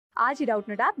आज ही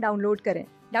Doubtnut app download करें।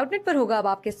 Doubtnut पर होगा अब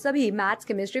आपके सभी मैथ्स,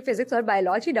 केमिस्ट्री, फिजिक्स और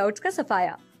बायोलॉजी डाउट्स का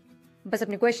सफाया। बस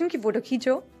अपने क्वेश्चन की फोटो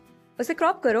खींचो, उसे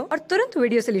क्रॉप करो और तुरंत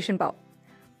वीडियो सोल्यूशन पाओ।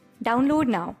 Download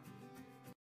now.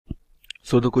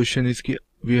 So the question is कि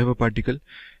we have a particle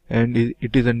and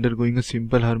it is undergoing a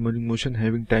simple harmonic motion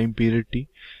having time period t,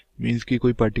 means कि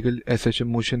कोई particle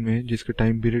SHM motion में है जिसका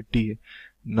time period t है।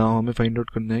 Now हमें find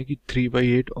out करना है कि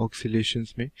 3/8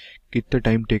 oscillations में कितना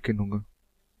time taken होगा।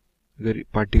 अगर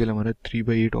particle हमारा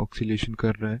 3/8 oscillation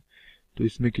कर रहा है तो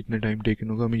इसमें कितना time taken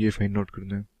होगा, हमें ये find out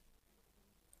करना है।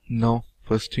 Now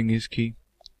first thing is कि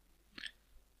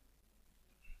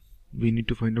we need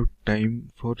to find out time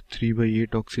for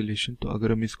 3/8 oscillation। तो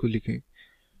अगर हम इसको लिखें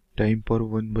time for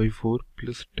 1/4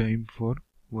 plus time for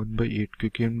 1/8,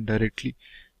 क्योंकि हम डायरेक्टली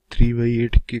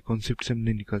 3/8 के कॉन्सेप्ट से हम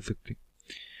नहीं निकाल सकते,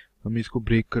 हमें इसको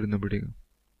ब्रेक करना पड़ेगा।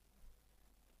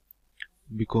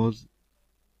 Because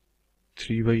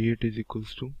 3/8 is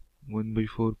equals to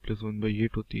 1/4 plus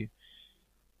 1/8 होती है।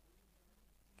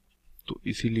 तो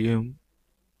इसीलिए हम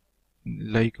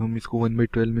हम इसको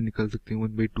 1/12 में निकाल सकते हैं,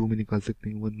 1/2 में निकाल सकते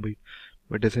हैं,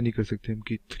 बट ऐसा नहीं कर सकते हम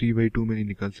कि 3/2 में नहीं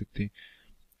निकाल सकते।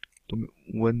 तो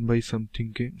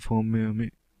 1/something के फॉर्म में हमें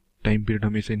टाइम पीरियड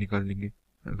हमेशा निकाल लेंगे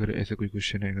अगर ऐसा कोई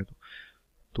क्वेश्चन आएगा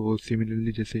तो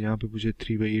सिमिलरली जैसे यहाँ पे पूछे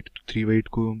 3/8, तो 3/8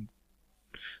 को हम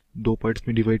दो पार्ट्स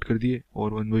में डिवाइड कर दिए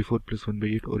और 1/4 प्लस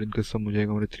 1/8 और इनका सम हो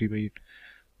जाएगा हमारा 3/8।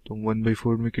 तो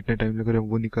 1/4 में कितना टाइम लग रहा है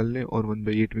वो निकाल लें और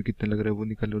 1/8 में कितना लग रहा है वो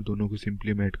निकाल लें और दोनों को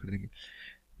सिंपली हम ऐड कर देंगे।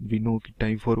 We know कि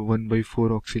time for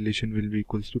 1/4 oscillation will be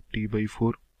equals to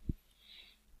t/4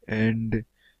 and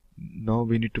now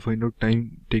we need to find out time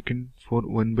taken for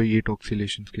 1/8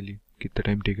 oscillations के लिए कितना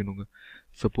टाइम टेकन होगा।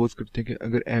 सपोज करते हैं कि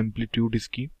अगर एम्पलीट्यूड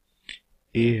इसकी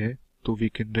a है तो we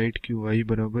can write कि y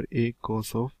बराबर a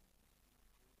cos of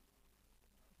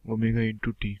omega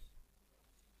into t।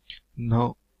 Now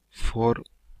for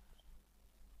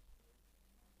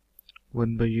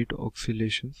 1/8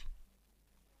 oscillations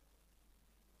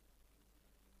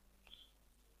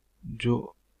जो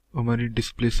हमारी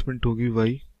डिस्प्लेसमेंट होगी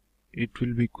y, it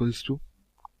will be equals to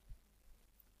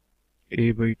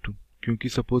a/2। क्योंकि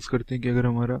सपोज करते हैं कि अगर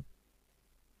हमारा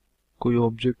कोई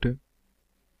ऑब्जेक्ट है,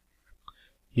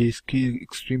 ये इसकी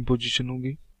एक्सट्रीम पोजीशन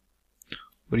होगी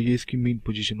और ये इसकी मीन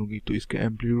पोजीशन होगी, तो इसका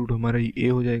एम्पलीट्यूड हमारा ये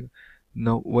a हो जाएगा।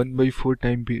 ना 1/8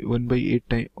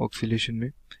 टाइम ऑक्सीलेशन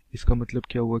में इसका मतलब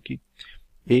क्या हुआ कि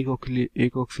एक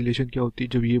ऑक्सीलेशन क्या होती है,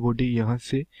 जब ये बॉडी यहाँ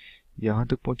से यहाँ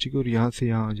तक पहुंचेगी और यहाँ से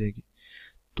यहाँ आ जाएगी।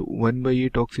 तो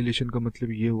 1/8 ऑक्सीलेशन का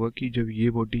मतलब ये हुआ कि जब ये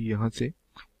बॉडी यहाँ से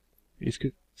इसके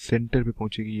सेंटर पे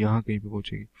पहुंचेगी, यहाँ कहीं पे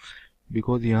पहुंचेगी,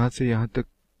 बिकॉज यहाँ से यहाँ तक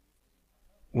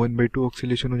 1/2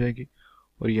 ऑक्सीलेशन हो जाएगी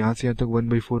और यहाँ से यहाँ तक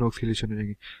 1/4 ऑक्सीलेशन हो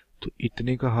जाएगी। तो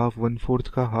इतने का हाफ, 1/4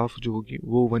 का हाफ जो होगी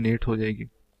वो 1/8 हो जाएगी।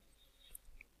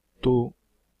 तो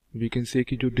वी कैन से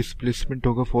कि जो डिस्प्लेसमेंट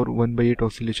होगा for 1/8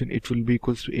 oscillation it will be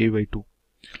equals to a/2।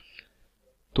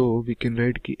 तो वी कैन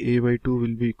राइट कि a/2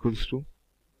 will be equals to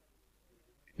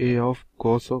a of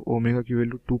cos of omega की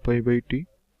value 2π/t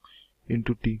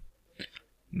into t।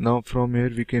 Now from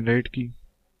here we can write कि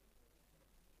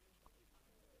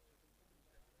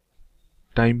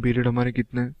time period हमारे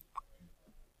कितना है,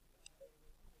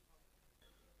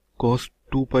 cos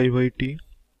 2π/t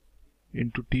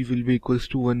into t will be equals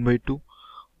to 1/2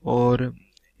 और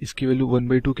इसकी value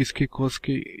 1/2 किसके cos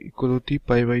के equal होती है,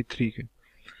 π/3 के,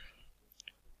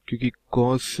 क्योंकि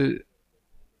cos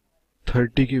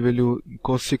 30 की वैल्यू,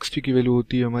 cos 60 की वैल्यू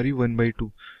होती है हमारी 1/2।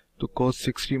 तो cos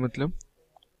 60 मतलब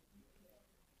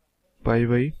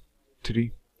π/3।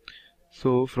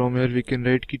 So from here we can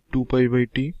write कि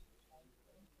 2π/t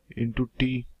into t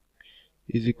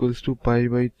is equals to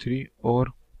π/3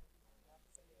 और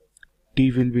t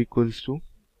will be equals to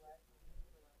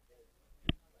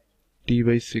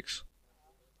t/6।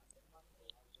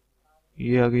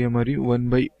 ये आ गई हमारी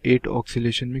 1/8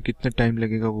 ऑक्सीलेशन में कितना टाइम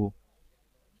लगेगा वो।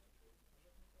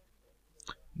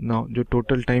 नाउ जो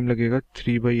टोटल टाइम लगेगा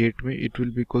 3/8 में, it will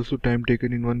be equals to time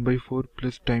taken in 1/4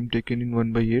 plus time taken in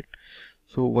 1/8।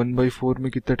 सो 1/4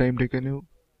 में कितना टाइम टेकन है,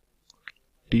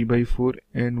 t/4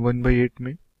 एंड 1/8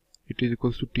 में it is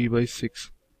equals to t/6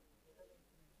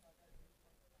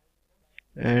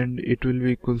 and it will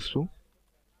be equals to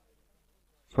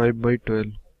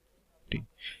 5/12 t।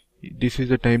 This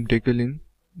is the time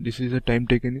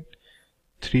taken in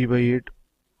 3/8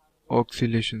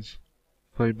 ऑक्सीलेशंस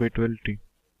 5/12 t।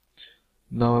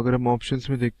 Now अगर हम options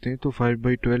में देखते हैं तो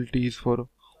 5/12 t is for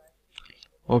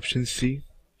option C,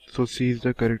 so C is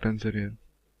the correct answer here.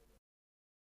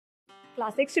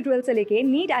 Class 6 से 12 से लेके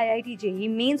NEET, IIT, JEE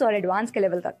mains और एडवांस के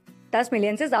लेवल तक 10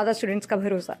 मिलियन से ज्यादा स्टूडेंट्स का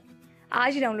भरोसा।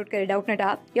 आज ही डाउनलोड करें डाउटनेट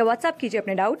ऐप या व्हाट्सएप कीजिए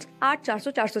अपने डाउट्स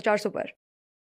 8400 400 400 पर।